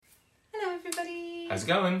How's it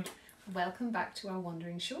going? Welcome back to our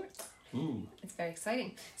Wandering Shorts. Ooh. It's very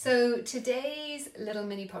exciting. So today's little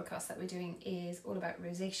mini podcast that we're doing is all about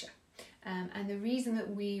rosacea. And the reason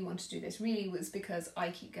that we want to do this really was because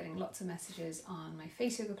I keep getting lots of messages on my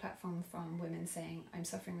face yoga platform from women saying, I'm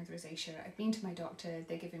suffering with rosacea, I've been to my doctor,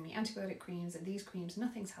 they're giving me antibiotic creams and these creams,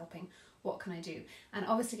 nothing's helping, what can I do? And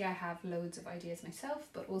obviously I have loads of ideas myself,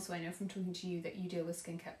 but also I know from talking to you that you deal with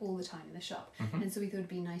skincare all the time in the shop. Mm-hmm. And so we thought it'd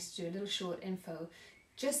be nice to do a little short info,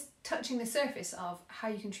 just touching the surface of how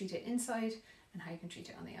you can treat it inside and how you can treat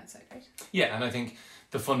it on the outside, right? Yeah, and I think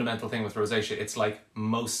the fundamental thing with rosacea, it's like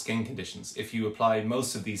most skin conditions. If you apply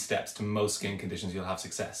most of these steps to most skin conditions, you'll have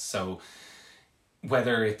success. So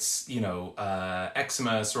whether it's,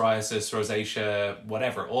 eczema, psoriasis, rosacea,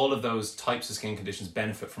 whatever, all of those types of skin conditions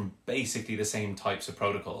benefit from basically the same types of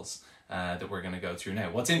protocols that we're going to go through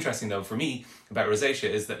now. What's interesting though for me about rosacea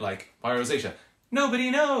is that, why rosacea?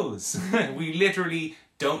 Nobody knows. We literally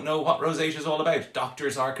don't know what rosacea is all about.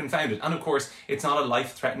 Doctors are confounded. And of course, it's not a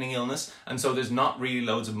life-threatening illness. And so there's not really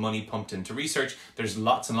loads of money pumped into research. There's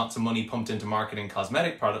lots and lots of money pumped into marketing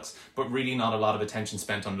cosmetic products, but really not a lot of attention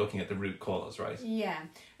spent on looking at the root cause, right? Yeah.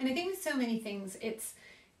 And I think with so many things,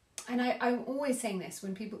 and I'm always saying this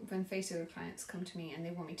when face yoga clients come to me and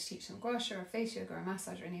they want me to teach them gua sha or face yoga or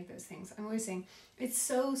massage or any of those things, I'm always saying it's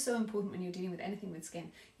so important when you're dealing with anything with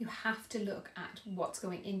skin. You have to look at what's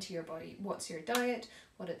going into your body, what's your diet,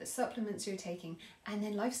 what are the supplements you're taking, and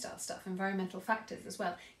then lifestyle stuff, environmental factors as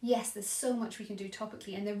well. Yes, there's so much we can do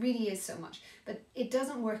topically, and there really is so much, but it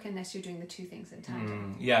doesn't work unless you're doing the two things in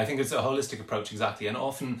tandem. Yeah, I think it's a holistic approach, exactly. And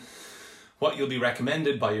often what you'll be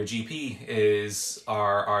recommended by your GP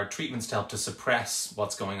are treatments to help to suppress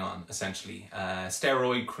what's going on, essentially.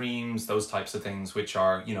 Steroid creams, those types of things, which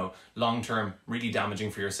are, long-term, really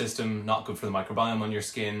damaging for your system, not good for the microbiome on your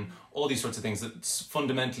skin, all these sorts of things that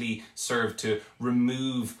fundamentally serve to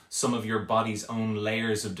remove some of your body's own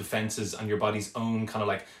layers of defenses and your body's own kind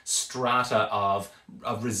of strata of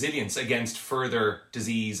resilience against further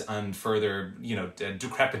disease and further,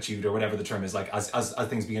 decrepitude or whatever the term is, as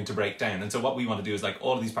things begin to break down. And so what we want to do is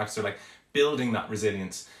all of these practices are building that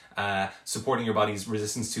resilience, supporting your body's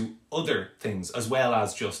resistance to other things as well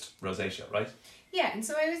as just rosacea, right? Yeah, and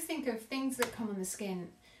so I always think of things that come on the skin.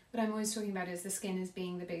 What I'm always talking about is the skin as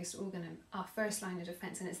being the biggest organ and our first line of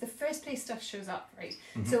defense, and it's the first place stuff shows up, right?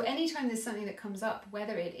 Mm-hmm. So anytime there's something that comes up,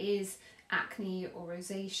 whether it is acne or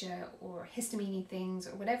rosacea or histamine things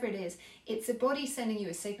or whatever it is, it's the body sending you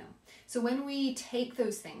a signal. So when we take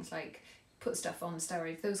those things like put stuff on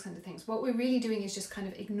steroids, those kinds of things, what we're really doing is just kind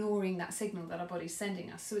of ignoring that signal that our body's sending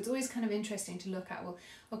us. So it's always kind of interesting to look at, well,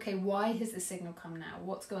 okay, why has this signal come now?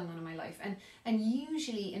 What's going on in my life? And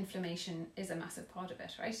usually inflammation is a massive part of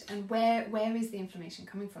it, right? And where is the inflammation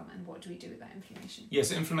coming from, and what do we do with that inflammation?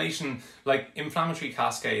 Yes, inflammation, inflammatory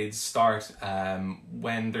cascades start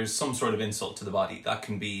when there's some sort of insult to the body. That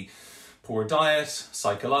can be poor diet,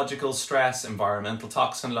 psychological stress, environmental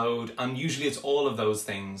toxin load, and usually it's all of those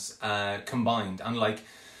things combined. And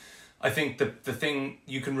I think the thing,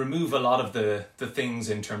 you can remove a lot of the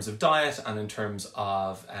things in terms of diet and in terms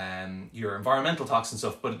of your environmental toxin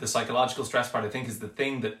stuff, but the psychological stress part, I think, is the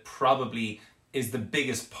thing that probably is the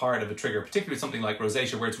biggest part of a trigger, particularly something like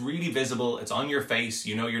rosacea, where it's really visible, it's on your face,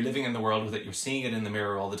 you're living in the world with it, you're seeing it in the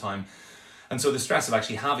mirror all the time. And so the stress of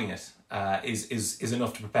actually having it is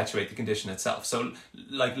enough to perpetuate the condition itself. So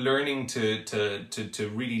learning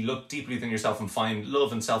to really look deeply within yourself and find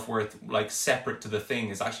love and self-worth separate to the thing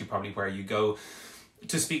is actually probably where you go.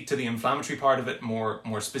 To speak to the inflammatory part of it more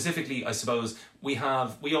specifically, I suppose we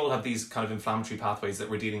all have these kind of inflammatory pathways that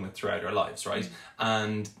we're dealing with throughout our lives, right? Mm-hmm.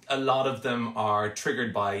 And a lot of them are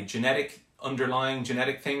triggered by underlying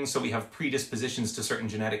genetic things. So we have predispositions to certain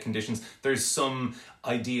genetic conditions. There's some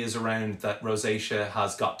ideas around that rosacea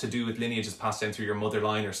has got to do with lineages passed down through your mother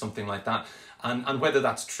line or something like that. And whether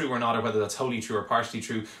that's true or not, or whether that's wholly true or partially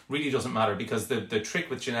true, really doesn't matter, because the trick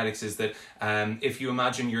with genetics is that if you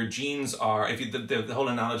imagine your genes are, the whole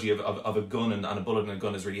analogy of a gun and a bullet in a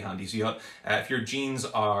gun is really handy. So if your genes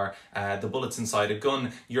are the bullets inside a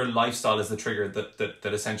gun, your lifestyle is the trigger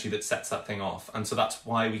that essentially that sets that thing off. And so that's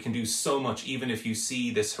why we can do so much, even if you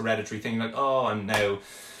see this hereditary thing, and now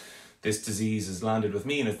this disease has landed with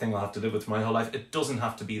me and a thing I'll have to live with for my whole life. It doesn't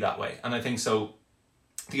have to be that way. And I think so.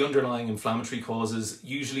 The underlying inflammatory causes,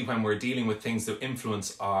 usually when we're dealing with things that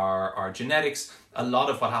influence our genetics, a lot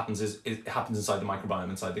of what happens it happens inside the microbiome,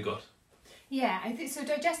 inside the gut. Yeah, I think so.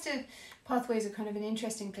 Digestive pathways are kind of an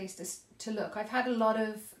interesting place to look. I've had a lot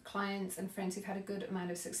of clients and friends who've had a good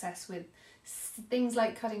amount of success with things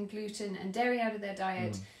like cutting gluten and dairy out of their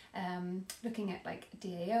diet, looking at like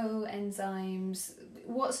DAO, enzymes.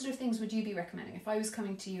 What sort of things would you be recommending? If I was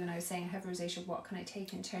coming to you and I was saying I have rosacea, what can I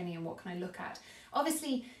take internally and what can I look at?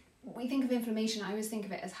 Obviously, we think of inflammation, I always think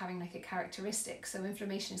of it as having like a characteristic. So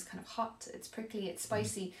inflammation is kind of hot, it's prickly, it's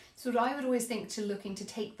spicy. So what I would always think to looking to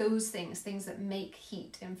take those things that make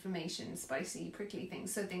heat, inflammation, spicy, prickly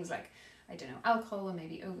things. So things like, I don't know, alcohol or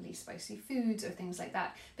maybe overly spicy foods or things like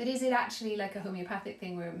that. But is it actually like a homeopathic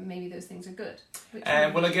thing where maybe those things are good?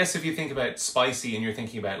 Well, I guess if you think about spicy and you're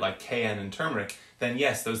thinking about like cayenne and turmeric, then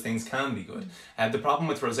yes, those things can be good. The problem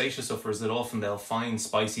with rosacea sufferers is that often they'll find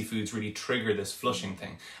spicy foods really trigger this flushing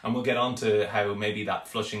thing. And we'll get on to how maybe that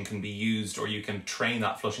flushing can be used, or you can train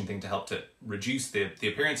that flushing thing to help to reduce the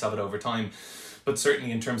appearance of it over time. But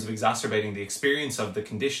certainly in terms of exacerbating the experience of the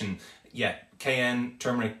condition, yeah, cayenne,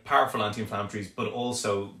 turmeric, powerful anti-inflammatories, but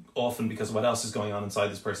also often because of what else is going on inside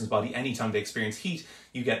this person's body, anytime they experience heat,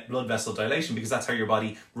 you get blood vessel dilation, because that's how your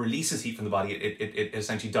body releases heat from the body. It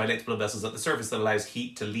essentially dilates blood vessels at the surface that allows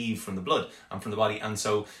heat to leave from the blood and from the body. And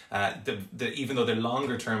so even though the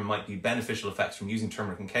longer term might be beneficial effects from using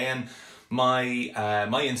turmeric and cayenne,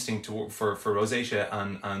 my instinct for rosacea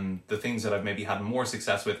and the things that I've maybe had more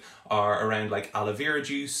success with are around like aloe vera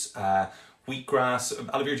juice, wheatgrass.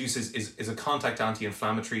 Aloe vera juice is a contact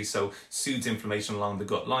anti-inflammatory, so soothes inflammation along the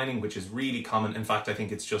gut lining, which is really common. In fact, I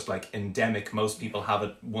think it's just like endemic. Most people have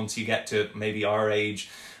it once you get to maybe our age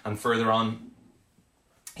and further on.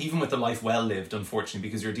 Even with the life well lived, unfortunately,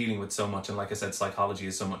 because you're dealing with so much, and like I said, psychology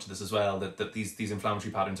is so much of this as well, that these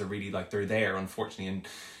inflammatory patterns are really like they're there, unfortunately, and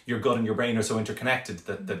your gut and your brain are so interconnected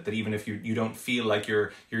that even if you don't feel like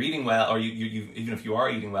you're eating well, or you even if you are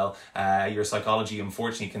eating well, your psychology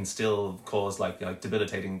unfortunately can still cause like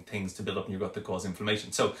debilitating things to build up in your gut that cause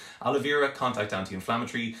inflammation. So aloe vera, contact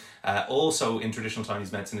anti-inflammatory. Also in traditional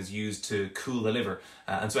Chinese medicine is used to cool the liver,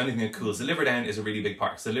 and so anything that cools the liver down is a really big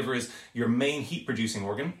part. So the liver is your main heat producing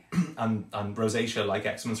organ, and rosacea, like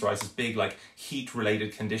eczema and psoriasis, big like heat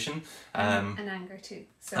related condition. And anger too.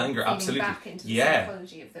 So anger, absolutely. Back into the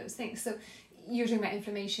psychology of those things. So you're talking about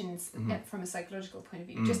inflammations from a psychological point of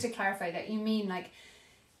view. Just to clarify that, you mean like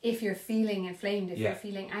if you're feeling inflamed, if you're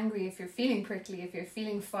feeling angry, if you're feeling prickly, if you're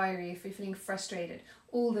feeling fiery, if you're feeling frustrated,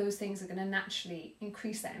 all those things are going to naturally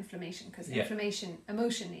increase that inflammation, because inflammation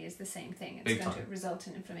emotionally is the same thing. It's going to result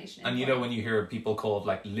in inflammation. And you know, when you hear people called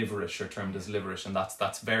like liverish or termed as liverish, and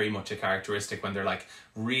that's very much a characteristic when they're like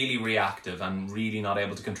really reactive and really not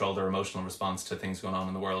able to control their emotional response to things going on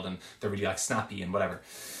in the world, and they're really like snappy and whatever.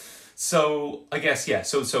 So I guess,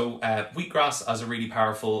 so wheatgrass as a really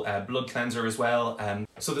powerful blood cleanser as well.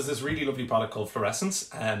 So there's this really lovely product called Fluorescence,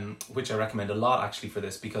 which I recommend a lot actually for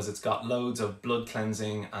this, because it's got loads of blood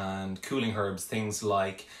cleansing and cooling herbs, things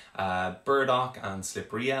like burdock and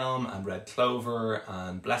slippery elm and red clover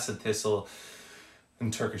and blessed thistle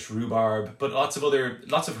and Turkish rhubarb, but lots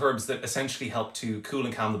of herbs that essentially help to cool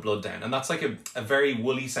and calm the blood down. And that's like a very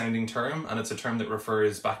woolly sounding term, and it's a term that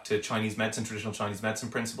refers back to Chinese medicine, traditional Chinese medicine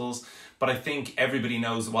principles. But I think everybody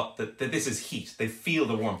knows that this is heat. They feel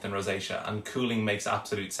the warmth in rosacea, and cooling makes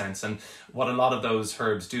absolute sense. And what a lot of those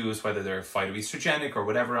herbs do is, whether they're phytoestrogenic or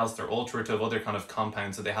whatever else, they're alterative, other kind of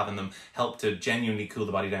compounds that they have in them, help to genuinely cool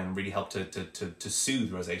the body down and really help to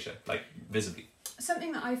soothe rosacea, like visibly.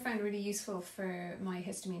 Something that I found really useful for my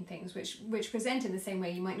histamine things, which present in the same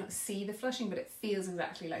way, you might not see the flushing, but it feels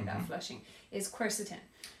exactly like that flushing, is quercetin.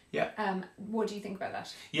 Yeah. What do you think about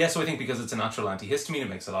that? Yeah, so I think because it's a natural antihistamine, it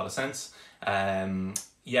makes a lot of sense.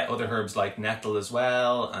 Other herbs like nettle as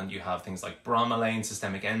well, and you have things like bromelain,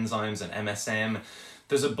 systemic enzymes, and MSM.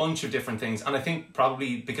 There's a bunch of different things, and I think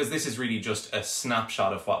probably because this is really just a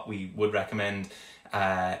snapshot of what we would recommend,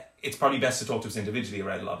 it's probably best to talk to us individually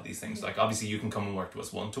about a lot of these things. Like obviously you can come and work to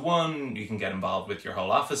us one-to-one, you can get involved with your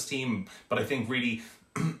whole office team, but I think really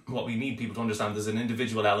what we need people to understand, there's an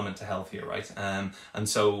individual element to health here, right? And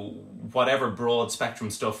so whatever broad spectrum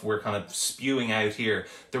stuff we're kind of spewing out here,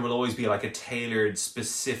 there will always be like a tailored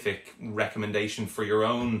specific recommendation for your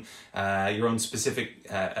own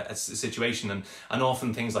specific situation. And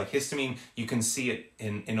often things like histamine, you can see it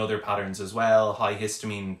in other patterns as well. High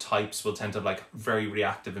histamine types will tend to have like very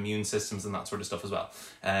reactive immune systems and that sort of stuff as well.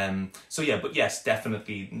 But yes,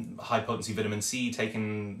 definitely high potency vitamin C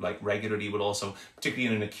taken like regularly will also, particularly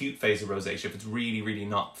in an acute phase of rosacea, if it's really, really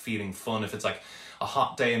not feeling fun, if it's like a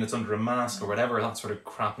hot day and it's under a mask or whatever, that sort of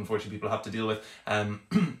crap unfortunately people have to deal with,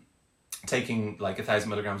 taking like 1,000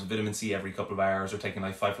 milligrams of vitamin C every couple of hours, or taking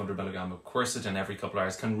like 500 milligrams of quercetin every couple of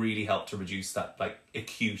hours can really help to reduce that like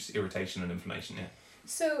acute irritation and inflammation. Yeah.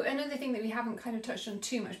 So another thing that we haven't kind of touched on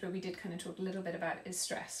too much, but we did kind of talk a little bit about, is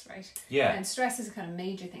stress, right? Yeah. And stress is a kind of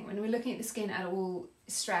major thing. When we're looking at the skin at all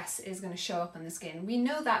stress is going to show up on the skin. We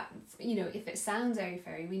know that, you know, if it sounds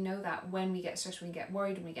airy-fairy, we know that when we get stressed, when we get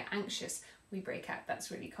worried, when we get anxious, we break out.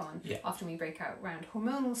 That's really common. Yeah. Often we break out around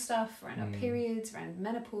hormonal stuff, around our periods, around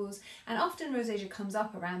menopause, and often rosacea comes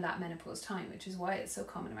up around that menopause time, which is why it's so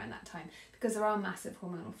common around that time, because there are massive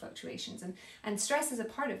hormonal fluctuations, and stress is a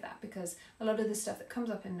part of that, because a lot of the stuff that comes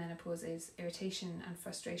up in menopause is irritation and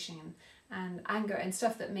frustration and anger and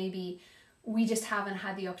stuff that maybe we just haven't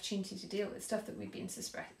had the opportunity to deal with, stuff that we've been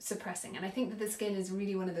suppressing. And I think that the skin is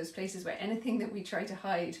really one of those places where anything that we try to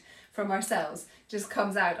hide from ourselves just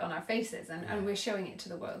comes out on our faces, and we're showing it to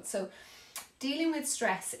the world. So dealing with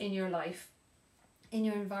stress in your life, in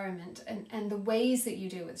your environment, and the ways that you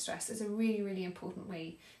deal with stress is a really, really important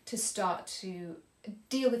way to start to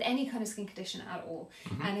deal with any kind of skin condition at all.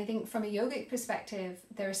 And I think from a yogic perspective,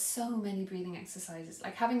 there are so many breathing exercises.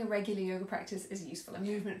 Like having a regular yoga practice is useful, a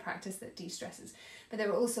movement practice that de-stresses, but there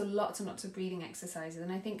are also lots and lots of breathing exercises.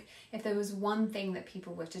 And I think if there was one thing that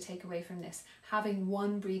people were to take away from this, having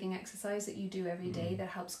one breathing exercise that you do every day that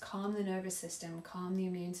helps calm the nervous system, calm the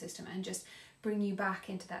immune system, and just bring you back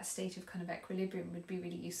into that state of kind of equilibrium would be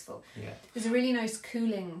really useful. There's a really nice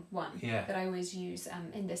cooling one that I always use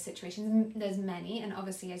in this situation. There's many, and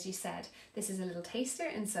obviously, as you said, this is a little taster,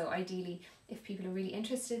 and so ideally, if people are really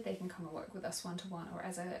interested, they can come and work with us one-to-one or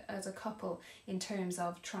as a couple in terms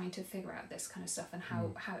of trying to figure out this kind of stuff and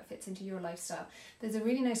how it fits into your lifestyle. There's a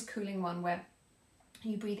really nice cooling one where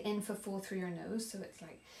you breathe in for 4 through your nose, so it's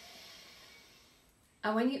like,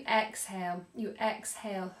 and when you exhale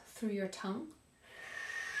through your tongue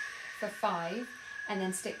for 5, and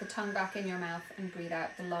then stick the tongue back in your mouth and breathe out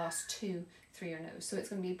the last 2 through your nose. So it's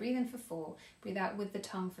going to be breathe in for 4, breathe out with the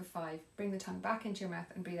tongue for 5, bring the tongue back into your mouth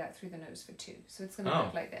and breathe out through the nose for 2. So it's going to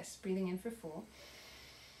look like this: breathing in for 4,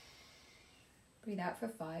 breathe out for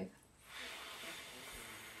 5,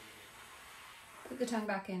 put the tongue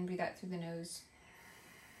back in, breathe out through the nose,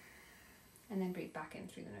 and then breathe back in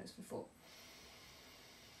through the nose for 4.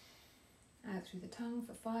 Out through the tongue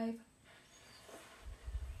for 5,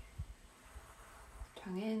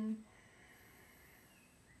 tongue in,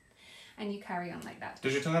 and you carry on like that.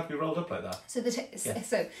 Does your tongue have to be rolled up like that? So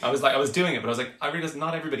so I was doing it, but I was like, I realised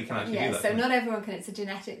not everybody can actually do that. So not everyone can. It's a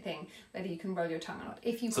genetic thing whether you can roll your tongue or not.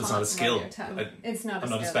 If you so can't it's not a skill. roll your tongue, it's not a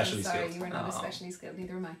skill. I'm not especially Sorry, skilled. you are not especially skilled.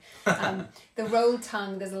 Neither am I. The rolled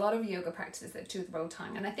tongue. There's a lot of yoga practices that do with rolled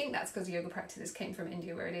tongue, and I think that's because yoga practices came from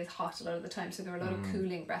India, where it is hot a lot of the time. So there are a lot of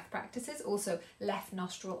cooling breath practices. Also, left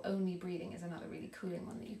nostril only breathing is another really cooling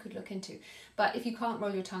one that you could look into. But if you can't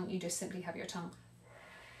roll your tongue, you just simply have your tongue.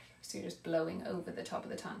 So you're just blowing over the top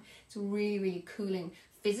of the tongue. It's really, really cooling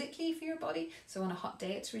physically for your body. So on a hot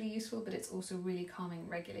day, it's really useful, but it's also really calming,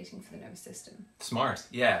 regulating for the nervous system. Smart.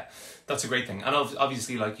 Yeah, that's a great thing. And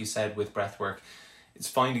obviously, like you said, with breath work, it's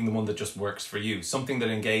finding the one that just works for you. Something that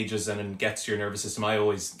engages and gets your nervous system. I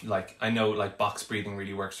know box breathing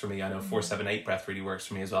really works for me. I know 4-7-8 breath really works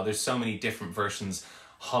for me as well. There's so many different versions,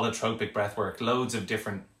 holotropic breath work, loads of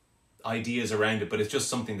different ideas around it, but it's just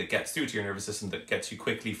something that gets through to your nervous system, that gets you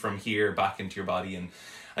quickly from here back into your body,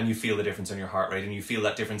 and you feel the difference in your heart rate, and you feel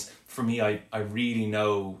that difference. For me, I really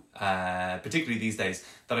know, particularly these days,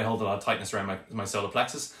 that I hold a lot of tightness around my solar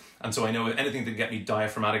plexus, and so I know anything that can get me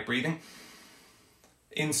diaphragmatic breathing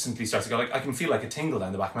instantly starts to go, like I can feel like a tingle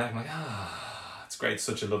down the back of my neck. I'm like, it's great. It's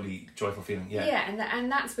such a lovely, joyful feeling.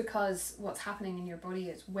 And that's because what's happening in your body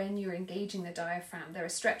is when you're engaging the diaphragm, there are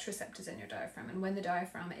stretch receptors in your diaphragm, and when the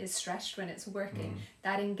diaphragm is stretched, when it's working,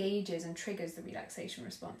 that engages and triggers the relaxation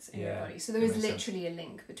response in your body. So there is literally a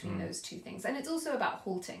link between those two things, and it's also about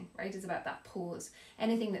halting, right? It's about that pause,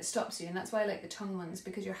 anything that stops you, and that's why I like the tongue ones,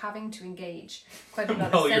 because you're having to engage quite a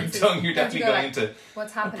lot of senses. Your tongue, you're definitely going into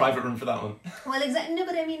what's happening. A private room for that one. Well, exactly. No,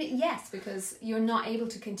 but I mean, yes, because you're not able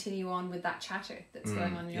to continue on with that chatter that's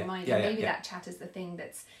going on in your mind, and maybe that chat is the thing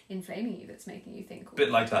that's inflaming you, that's making you think. A bit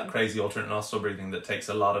like that crazy alternate nostril breathing that takes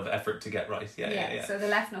a lot of effort to get right. Yeah. So the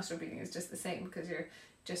left nostril breathing is just the same, because you're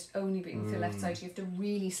just only breathing through the left side. You have to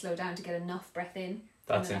really slow down to get enough breath in.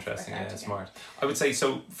 That's interesting. Yeah, smart. I would say,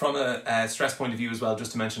 so from a stress point of view as well,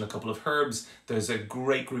 just to mention a couple of herbs, there's a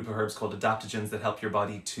great group of herbs called adaptogens that help your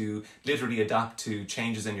body to literally adapt to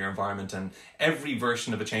changes in your environment, and every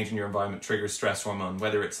version of a change in your environment triggers stress hormone,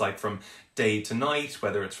 whether it's like from day to night,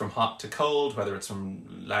 whether it's from hot to cold, whether it's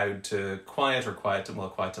from loud to quiet, or quiet to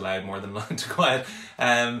loud more than loud to quiet.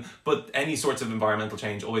 But any sorts of environmental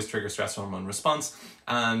change always triggers stress hormone response.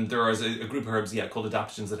 And there is a group of herbs, called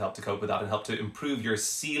adaptogens that help to cope with that and help to improve your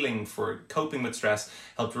ceiling for coping with stress,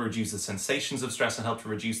 help to reduce the sensations of stress, and help to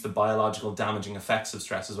reduce the biological damaging effects of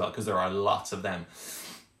stress as well, because there are lots of them.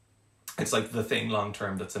 It's like the thing long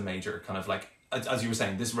term that's a major kind of like as you were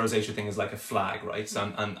saying, this rosacea thing is like a flag, right?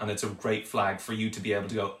 So, and it's a great flag for you to be able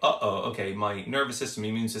to go, okay, my nervous system,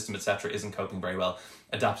 immune system, etc., isn't coping very well.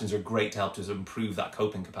 Adaptogens are great to help to improve that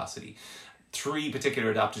coping capacity. 3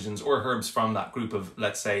 particular adaptogens or herbs from that group of,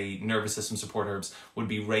 let's say, nervous system support herbs would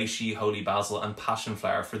be reishi, holy basil, and passion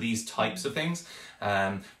flower for these types of things.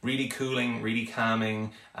 Really cooling, really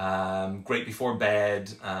calming, great before bed.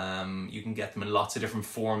 You can get them in lots of different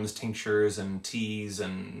forms, tinctures and teas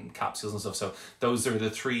and capsules and stuff. So those are the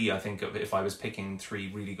 3, I think, if I was picking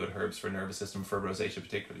 3 really good herbs for nervous system, for rosacea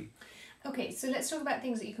particularly. Okay, so let's talk about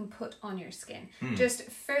things that you can put on your skin. Just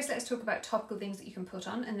first, let's talk about topical things that you can put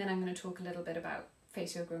on, and then I'm going to talk a little bit about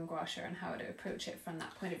facial growing gua sha and how to approach it from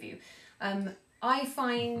that point of view. I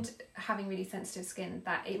find having really sensitive skin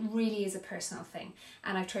that it really is a personal thing,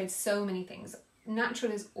 and I've tried so many things.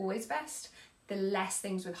 Natural is always best. The less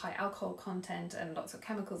things with high alcohol content and lots of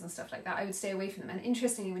chemicals and stuff like that, I would stay away from them. And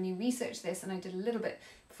interestingly, when you research this, and I did a little bit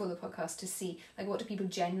before the podcast to see like what do people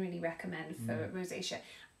generally recommend for rosacea,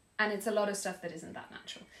 and it's a lot of stuff that isn't that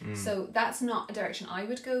natural. So that's not a direction I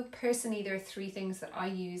would go. Personally, there are 3 things that I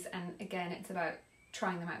use, and again, it's about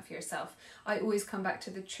trying them out for yourself. I always come back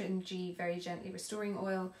to the Tringy Very Gently Restoring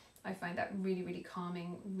Oil. I find that really, really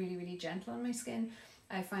calming, really, really gentle on my skin.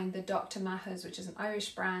 I find the Dr. Maha's, which is an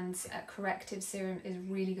Irish brand, corrective serum is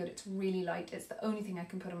really good. It's really light. It's the only thing I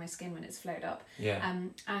can put on my skin when it's flared up. Yeah.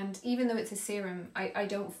 And even though it's a serum, I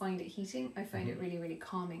don't find it heating. I find it really, really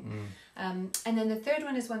calming. And then the third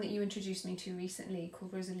one is one that you introduced me to recently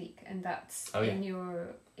called Rosalique, and that's in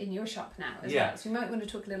your shop now as well. So you might want to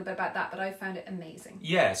talk a little bit about that, but I found it amazing.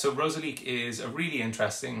 Yeah, so Rosalique is a really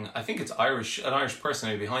interesting, I think it's an Irish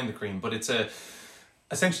person behind the cream, but it's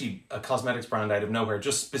essentially a cosmetics brand out of nowhere,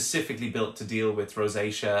 just specifically built to deal with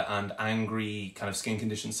rosacea and angry kind of skin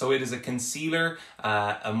conditions. So it is a concealer,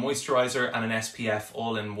 a moisturizer, and an SPF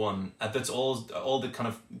all in one. That's all the kind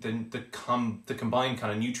of the combined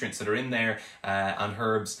kind of nutrients that are in there and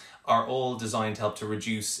herbs are all designed to help to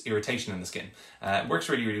reduce irritation in the skin. It works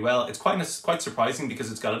really, really well. It's quite surprising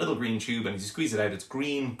because it's got a little green tube, and as you squeeze it out, it's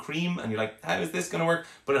green cream, and you're like, how is this going to work?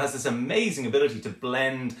 But it has this amazing ability to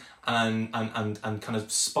blend and kind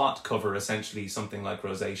of spot cover essentially something like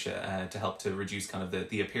rosacea to help to reduce kind of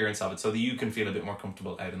the appearance of it, so that you can feel a bit more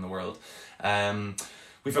comfortable out in the world.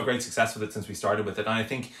 We've had great success with it since we started with it, and I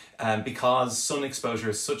think because sun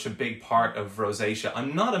exposure is such a big part of rosacea,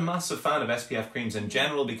 I'm not a massive fan of SPF creams in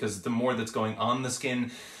general, because the more that's going on the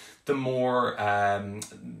skin, the more kind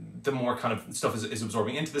of stuff is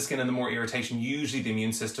absorbing into the skin, and the more irritation. Usually the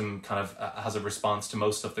immune system kind of has a response to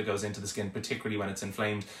most stuff that goes into the skin, particularly when it's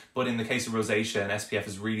inflamed. But in the case of rosacea, an SPF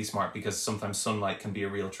is really smart, because sometimes sunlight can be a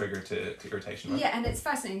real trigger to irritation. Right? Yeah, and it's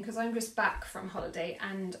fascinating because I'm just back from holiday,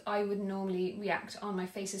 and I would normally react on my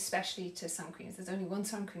face, especially to sun creams. There's only one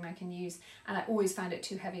sun cream I can use, and I always found it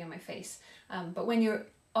too heavy on my face. But when you're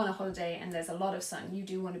on a holiday and there's a lot of sun, you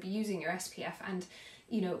do want to be using your SPF, and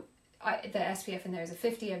the SPF in there is a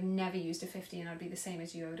 50. I've never used a 50, and I'd be the same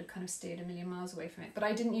as you. I would have kind of stayed a million miles away from it. But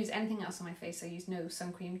I didn't use anything else on my face. I used no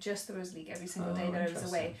sun cream, just the Rosalique every single day that I was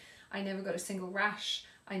away. I never got a single rash.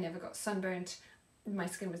 I never got sunburnt. My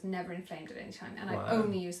skin was never inflamed at any time, and I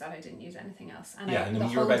only used that. I didn't use anything else. And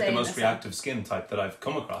you're about the most reactive skin type that I've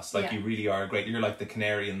come across. Like, you really are great. You're like the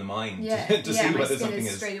canary in the mine to see whether something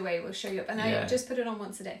is. Straight away will show you up, and I just put it on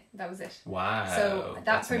once a day. That was it. Wow. So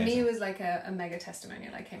that for me was like a mega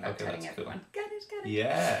testimonial. I came back telling everyone, cool. Get it.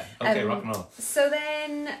 Yeah. Okay, rock and roll. So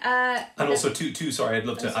then, and also two. Sorry, I'd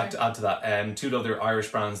love to add to that. 2 other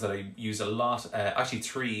Irish brands that I use a lot. Actually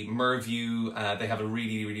 3. Merview. They have a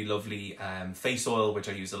really, really lovely face oil, which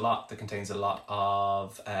I use a lot. That contains a lot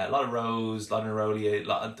of rose, a lot of neroli,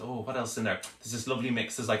 what else in there? There's this lovely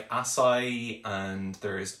mix. There's like acai, and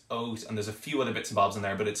there's oat, and there's a few other bits and bobs in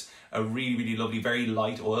there, but it's a really, really lovely, very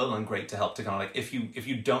light oil, and great to help to kind of like, if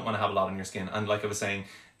you don't want to have a lot on your skin, and like I was saying,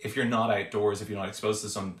 if you're not outdoors, if you're not exposed to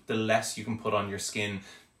the sun, the less you can put on your skin,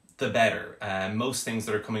 the better. Most things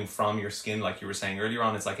that are coming from your skin, like you were saying earlier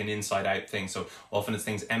on, it's like an inside out thing. So often it's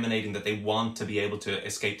things emanating that they want to be able to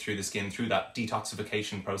escape through the skin through that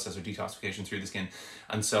detoxification process, or detoxification through the skin.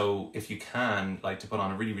 And so if you can, like, to put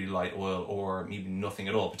on a really, really light oil, or maybe nothing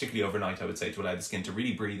at all, particularly overnight, I would say, to allow the skin to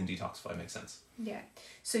really breathe and detoxify, makes sense. Yeah.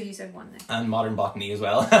 So you said one then. And Modern Botany as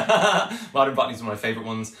well. Modern Botany is one of my favourite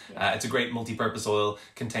ones. Yeah. It's a great multi-purpose oil.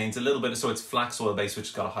 Contains a little bit, so it's flax oil based, which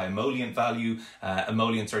has got a high emollient value.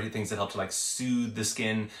 Emollients are things that help to like soothe the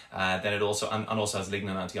skin. Then it also and also has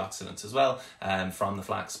lignin antioxidants as well from the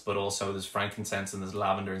flax. But also there's frankincense, and there's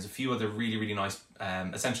lavender. There's a few other really, really nice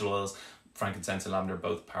essential oils frankincense and lavender,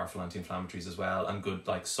 both powerful anti-inflammatories as well, and good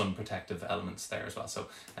like sun protective elements there as well. So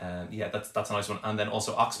yeah, that's a nice one. And then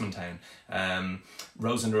also Oxmantown,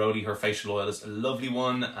 Rose and Neroli, her facial oil is a lovely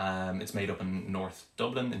one. It's made up in North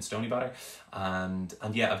Dublin in Stoneybatter, and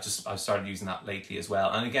yeah, I've started using that lately as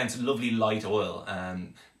well. And again, it's a lovely light oil.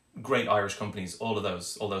 Great Irish companies, all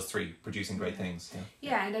those three producing great things.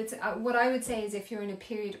 Yeah, and it's what I would say is, if you're in a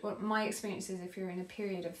period, what my experience is, if you're in a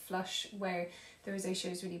period of flush where the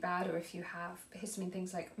rosacea is really bad, or if you have histamine,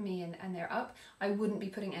 things like me, and they're up, I wouldn't be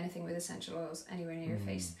putting anything with essential oils anywhere near your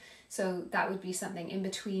face. So that would be something in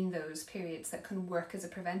between those periods that can work as a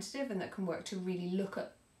preventative, and that can work to really look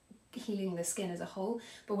at healing the skin as a whole.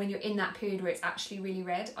 But when you're in that period where it's actually really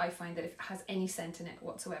red, I find that if it has any scent in it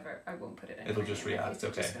whatsoever, I won't put it in. It'll just react.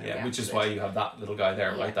 Okay, yeah, which is why you have that little guy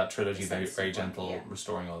there, right? That Trilogy, very gentle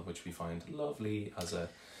restoring oil, which we find lovely as a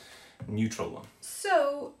neutral one.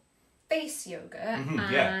 So face yoga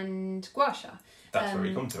and gua sha. That's where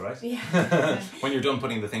we come to, right? Yeah. When you're done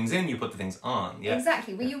putting the things in, you put the things on. Yeah.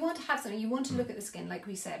 Exactly. Well, you want to have something. You want to look at the skin, like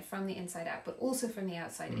we said, from the inside out, but also from the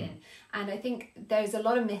outside in. And I think there's a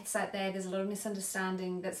lot of myths out there. There's a lot of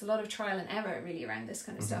misunderstanding. There's a lot of trial and error really around this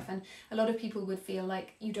kind of stuff. And a lot of people would feel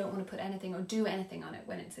like you don't want to put anything or do anything on it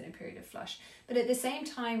when it's in a period of flush. But at the same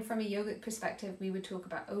time, from a yogic perspective, we would talk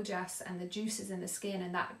about ojas and the juices in the skin,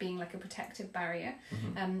 and that being like a protective barrier.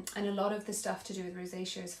 And a lot of the stuff to do with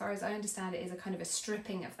rosacea, as far as I understand it, is a kind of a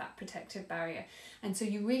stripping of that protective barrier. And so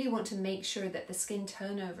you really want to make sure that the skin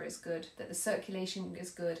turnover is good, that the circulation is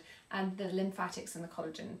good, and the lymphatics and the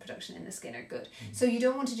collagen production in the skin are good. So you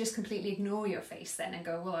don't want to just completely ignore your face then and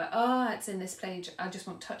go, well, it's in this place, I just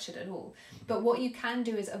won't touch it at all. But what you can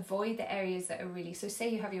do is avoid the areas that are really, so say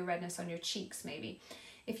you have your redness on your cheeks maybe.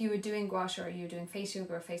 If you were doing gua sha or you were doing face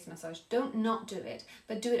yoga or face massage, don't not do it,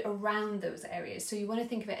 but do it around those areas. So you want to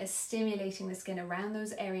think of it as stimulating the skin around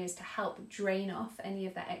those areas to help drain off any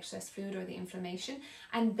of that excess fluid or the inflammation,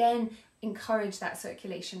 and then encourage that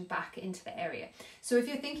circulation back into the area. So if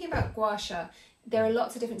you're thinking about gua sha, there are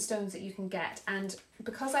lots of different stones that you can get, and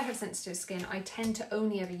because I have sensitive skin, I tend to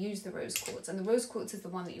only ever use the rose quartz, and the rose quartz is the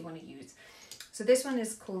one that you want to use. So this one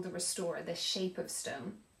is called the Restorer, the shape of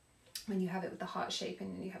stone, when you have it with the heart shape,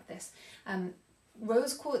 and then you have this.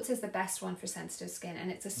 Rose quartz is the best one for sensitive skin, and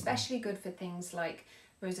it's especially good for things like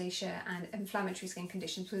rosacea and inflammatory skin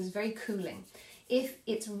conditions, because it's very cooling. If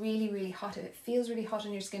it's really, really hot, if it feels really hot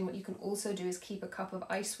on your skin, what you can also do is keep a cup of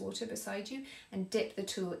ice water beside you and dip the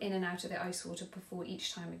tool in and out of the ice water before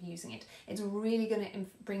each time of using it. It's really going to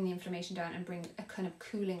bring the inflammation down and bring a kind of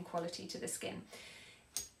cooling quality to the skin.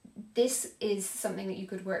 This is something that you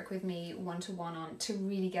could work with me one-to-one on to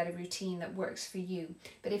really get a routine that works for you.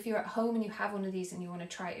 But if you're at home and you have one of these and you want to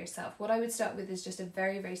try it yourself, what I would start with is just a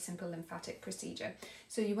very, very simple lymphatic procedure.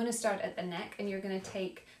 So you want to start at the neck, and you're going to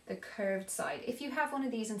take the curved side. If you have one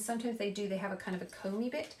of these, and sometimes they have a kind of a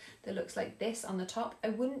comey bit that looks like this on the top, I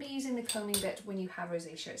wouldn't be using the combing bit when you have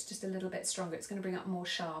rosacea. It's just a little bit stronger. It's going to bring up more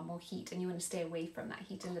sha, more heat, and you want to stay away from that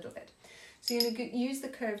heat a little bit. So you're going to use the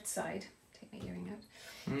curved side. Take my earring out.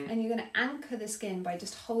 And you're going to anchor the skin by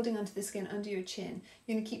just holding onto the skin under your chin.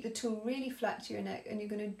 You're going to keep the tool really flat to your neck, and you're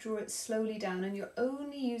going to draw it slowly down, and you're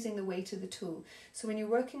only using the weight of the tool. So when you're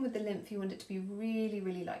working with the lymph, you want it to be really,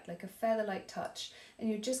 really light, like a feather-light touch, and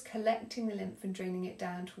you're just collecting the lymph and draining it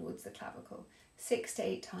down towards the clavicle. 6 to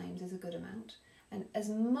 8 times is a good amount. And as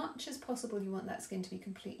much as possible, you want that skin to be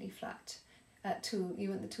completely flat. You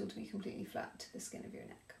want the tool to be completely flat to the skin of your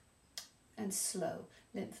neck. And slow.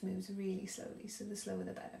 Lymph moves really slowly, so the slower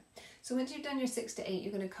the better. So once you've done your 6 to 8,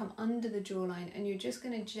 you're going to come under the jawline, and you're just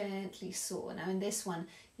going to gently saw. Now in this one,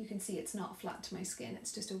 you can see it's not flat to my skin,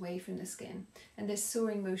 it's just away from the skin. And this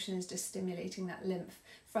sawing motion is just stimulating that lymph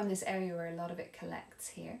from this area where a lot of it collects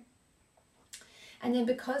here. And then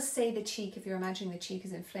because, say, the cheek, if you're imagining the cheek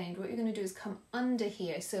is inflamed, what you're going to do is come under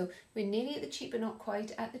here. So we're nearly at the cheek, but not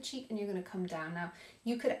quite at the cheek, and you're going to come down. Now,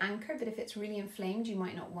 you could anchor, but if it's really inflamed, you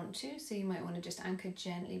might not want to. So you might want to just anchor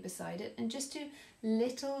gently beside it and just do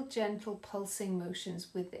little gentle pulsing motions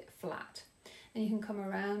with it flat. And you can come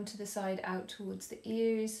around to the side, out towards the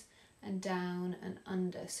ears, and down and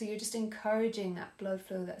under. So you're just encouraging that blood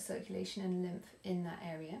flow, that circulation and lymph in that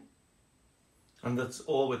area. And that's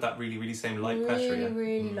all with that really, really same light pressure, yeah?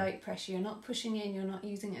 Really light pressure. You're not pushing in, you're not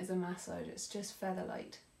using it as a massage, it's just feather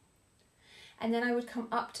light. And then I would come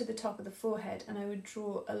up to the top of the forehead, and I would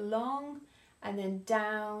draw along and then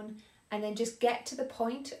down, and then just get to the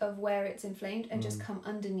point of where it's inflamed and just come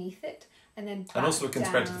underneath it, and then back. And also it can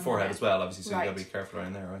spread to the forehead down. As well, obviously, so Right. you got to be careful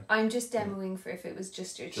around there, right? I'm just demoing for if it was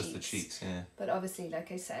just your cheeks. Just the cheeks, yeah. But obviously,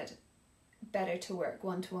 like I said, better to work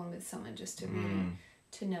one-to-one with someone just to really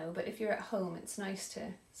to know. But if you're at home, it's nice to,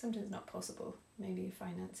 sometimes not possible, maybe your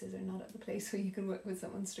finances are not at the place where you can work with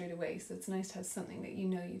someone straight away, so it's nice to have something that you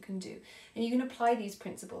know you can do. And you can apply these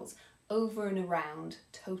principles over and around,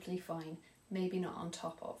 totally fine, maybe not on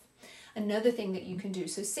top of. Another thing that you can do,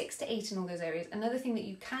 so 6 to 8 in all those areas, another thing that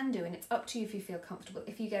you can do, and it's up to you if you feel comfortable,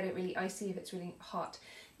 if you get it really icy, if it's really hot,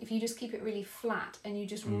 if you just keep it really flat and you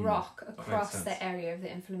just rock across the area of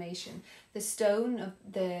the inflammation. The stone of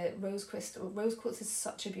the rose quartz is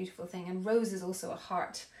such a beautiful thing, and rose is also a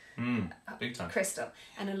heart big time crystal,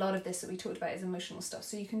 and a lot of this that we talked about is emotional stuff,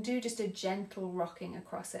 so you can do just a gentle rocking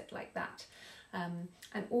across it like that.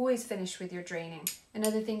 And always finish with your draining.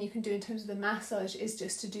 Another thing you can do in terms of the massage is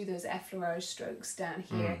just to do those effleurage strokes down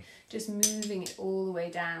here, just moving it all the way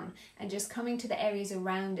down and just coming to the areas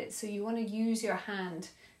around it. So you want to use your hand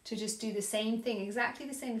to just do the same thing, exactly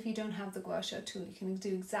the same. If you don't have the gua sha tool, you can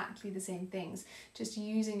do exactly the same things, just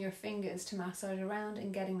using your fingers to massage around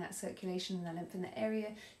and getting that circulation and the lymph in the area.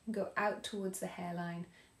 You can go out towards the hairline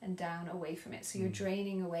and down away from it, so you're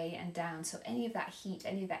draining away and down, so any of that heat,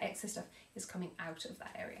 any of that excess stuff is coming out of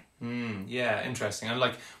that area. Yeah, interesting. And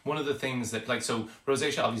like one of the things that, like, so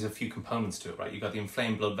rosacea obviously has a few components to it, right? You've got the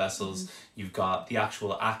inflamed blood vessels, you've got the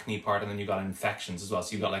actual acne part, and then you've got infections as well.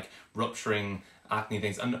 So you've got like rupturing acne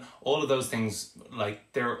things, and all of those things,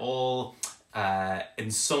 like they're all in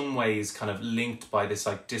some ways kind of linked by this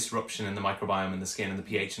like disruption in the microbiome in the skin and the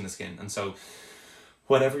pH in the skin. And so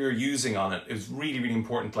whatever you're using on it is really, really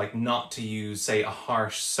important, like not to use, say, a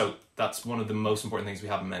harsh soap. That's one of the most important things we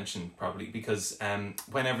haven't mentioned probably, because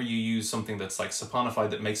whenever you use something that's like saponified,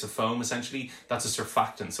 that makes a foam essentially, that's a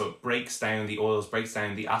surfactant. So it breaks down the oils, breaks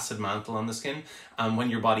down the acid mantle on the skin. And when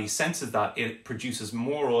your body senses that, it produces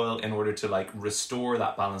more oil in order to like restore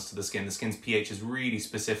that balance to the skin. The skin's pH is really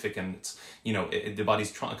specific, and it's, you know, the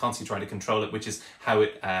body's constantly trying to control it, which is how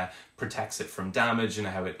it protects it from damage, and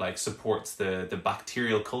how it like supports the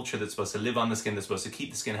bacterial culture that's supposed to live on the skin, that's supposed to keep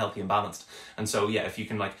the skin healthy and balanced. And so yeah, if you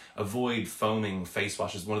can like avoid foaming face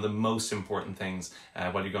washes, one of the most important things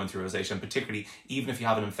while you're going through rosacea, and particularly even if you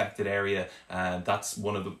have an infected area, that's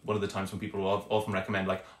one of the times when people will often recommend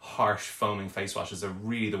like harsh foaming face washes. Are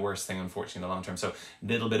really the worst thing, unfortunately, in the long term. So a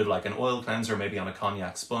little bit of like an oil cleanser, maybe on a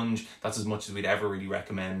cognac sponge, that's as much as we'd ever really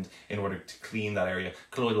recommend in order to clean that area.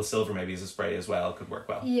 Colloidal silver maybe as a spray as well could work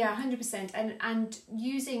well. Yeah, 100%. And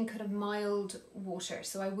using kind of mild water,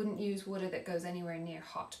 so I wouldn't use water that goes anywhere near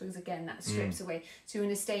hot, because again that strips away. So you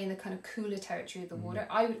want to stay in the kind of cooler territory of the water.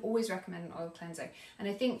 I would always recommend an oil cleanser, and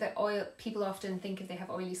I think that oil, people often think if they have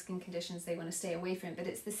oily skin conditions they want to stay away from it, but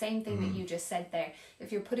it's the same thing that you just said there.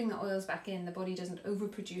 If you're putting the oils back in, the body doesn't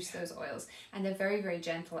overproduce those oils, and they're very, very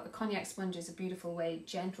gentle. A cognac sponge is a beautiful way,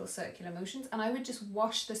 gentle circular motions, and I would just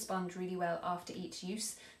wash the sponge really well after each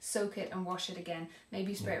use, soak it and wash it again,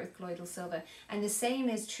 maybe spray it with colloidal silver. And the same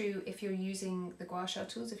is true if you're using the gua sha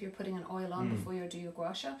tools, if you're putting an oil on before you do your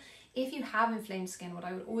gua sha. If you have inflamed skin, what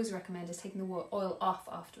I would always recommend is taking the oil off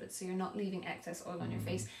afterwards, so you're not leaving excess oil on your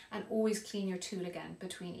face, and always clean your tool again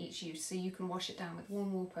between each use, so you can wash it down with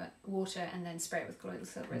warm water and then spray it with colloidal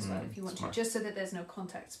silver as well if you want to, just so that there's no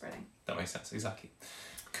contact spreading. That makes sense, exactly.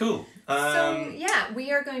 Cool. So yeah,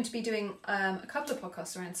 we are going to be doing a couple of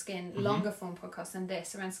podcasts around skin, longer form podcasts than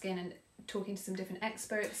this around skin, and talking to some different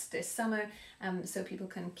experts this summer, so people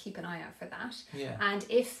can keep an eye out for that. Yeah. And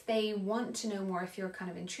if they want to know more, if you're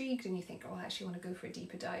kind of intrigued and you think, oh, I actually want to go for a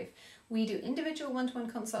deeper dive, we do individual one-to-one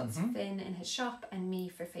consults, Finn in his shop and me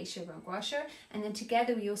for face yoga and gua sha, and then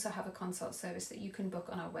together we also have a consult service that you can book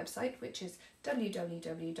on our website, which is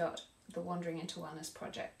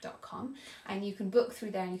www.thewanderinintowellnessproject.com, and you can book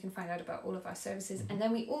through there and you can find out about all of our services. And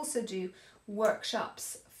then we also do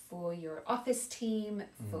workshops for your office team,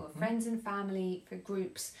 for friends and family, for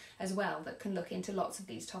groups as well, that can look into lots of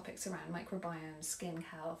these topics around microbiome, skin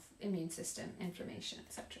health, immune system, inflammation,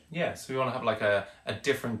 etc. Yeah, so we want to have like a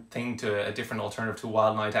different thing, to a different alternative to a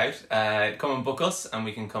wild night out. Come and book us, and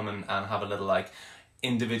we can come and have a little like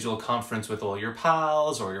individual conference with all your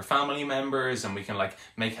pals or your family members, and we can like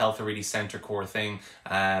make health a really center core thing,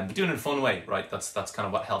 but doing it in a fun way, right? That's kind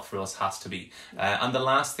of what health for us has to be. And the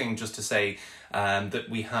last thing, just to say, that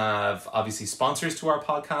we have obviously sponsors to our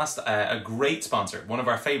podcast. A great sponsor, one of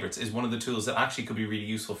our favorites, is one of the tools that actually could be really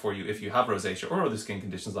useful for you if you have rosacea or other skin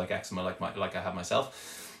conditions like eczema, like I have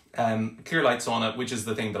myself. Clear Light Sauna, which is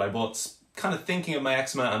the thing that I bought kind of thinking of my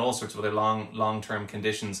eczema and all sorts of other long-term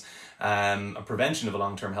conditions, a prevention of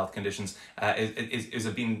long-term health conditions, is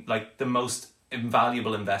been like the most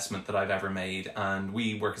invaluable investment that I've ever made, and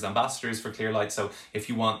we work as ambassadors for Clearlight. So if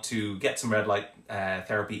you want to get some red light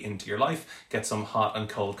therapy into your life, get some hot and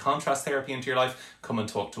cold contrast therapy into your life, come and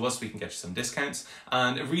talk to us. We can get you some discounts.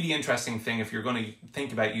 And a really interesting thing, if you're going to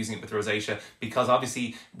think about using it with rosacea, because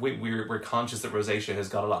obviously we're conscious that rosacea has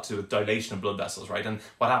got a lot to do with dilation of blood vessels, right? And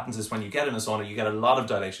what happens is when you get in a sauna, you get a lot of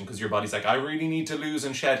dilation because your body's like, I really need to lose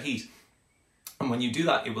and shed heat. And when you do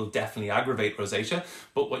that, it will definitely aggravate rosacea.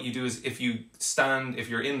 But what you do is if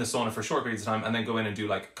you're in the sauna for short periods of time and then go in and do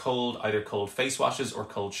like either cold face washes or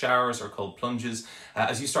cold showers or cold plunges,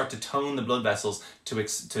 as you start to tone the blood vessels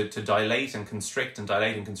to dilate and constrict and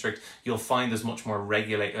dilate and constrict, you'll find there's much more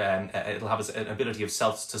regulate. It'll have an ability of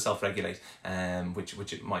self-regulate,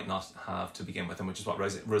 which it might not have to begin with, and which is what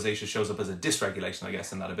rosacea shows up as a dysregulation, I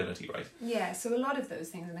guess, in that ability, right? Yeah. So a lot of those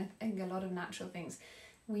things, and I think a lot of natural things,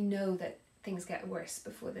 we know that things get worse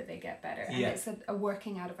before they get better, and it's a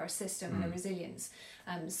working out of our system and a resilience.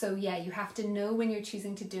 So yeah, you have to know when you're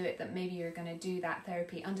choosing to do it that maybe you're going to do that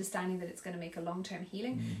therapy, understanding that it's going to make a long-term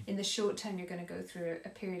healing. In the short term, you're going to go through a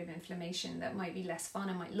period of inflammation that might be less fun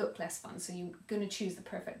and might look less fun, so you're going to choose the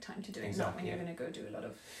perfect time to do it, not when you're going to go do a lot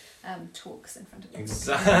of talks in front of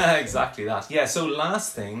exactly that. Yeah, so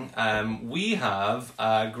last thing, we have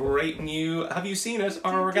a great new, have you seen it?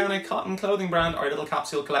 Our organic cotton clothing brand, our little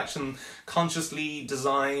capsule collection, consciously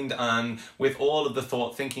designed and with all of the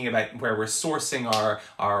thought, thinking about where we're sourcing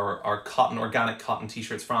our cotton, organic cotton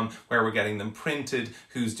t-shirts from, where we're getting them printed,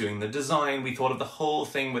 who's doing the design. We thought of the whole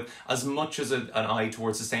thing with as much as an eye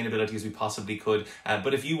towards sustainability as we possibly could.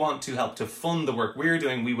 But if you want to help to fund the work we're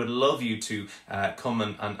doing, we would love you to come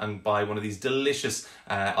and buy one of these delicious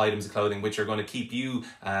items of clothing which are going to keep you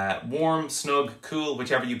warm, snug, cool,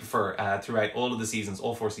 whichever you prefer, throughout all of the seasons,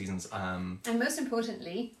 all 4 seasons. And most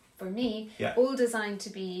importantly, for me, all designed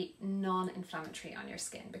to be non-inflammatory on your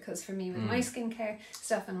skin, because for me with my skincare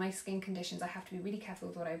stuff and my skin conditions, I have to be really careful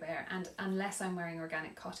with what I wear, and unless I'm wearing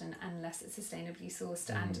organic cotton, unless it's sustainably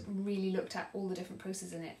sourced and really looked at all the different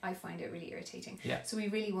processes in it, I find it really irritating. So we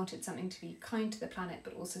really wanted something to be kind to the planet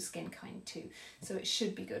but also skin kind too, so it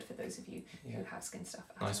should be good for those of you who have skin stuff.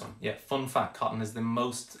 Nice one. Yeah, fun fact, cotton is the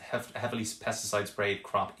most heavily pesticide sprayed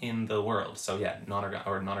crop in the world, so yeah,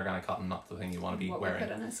 non-organic cotton, not the thing you want to be wearing. We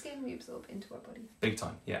put on our skin, we absorb into our body. Big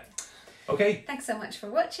time, yeah. Okay. Thanks so much for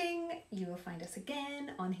watching. You will find us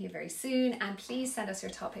again on here very soon, and please send us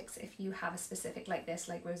your topics if you have a specific like this,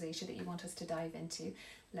 like rosacea, that you want us to dive into.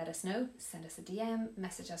 Let us know, send us a DM,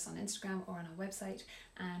 message us on Instagram or on our website,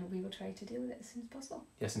 and we will try to deal with it as soon as possible.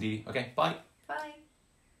 Yes, indeed. Okay, bye.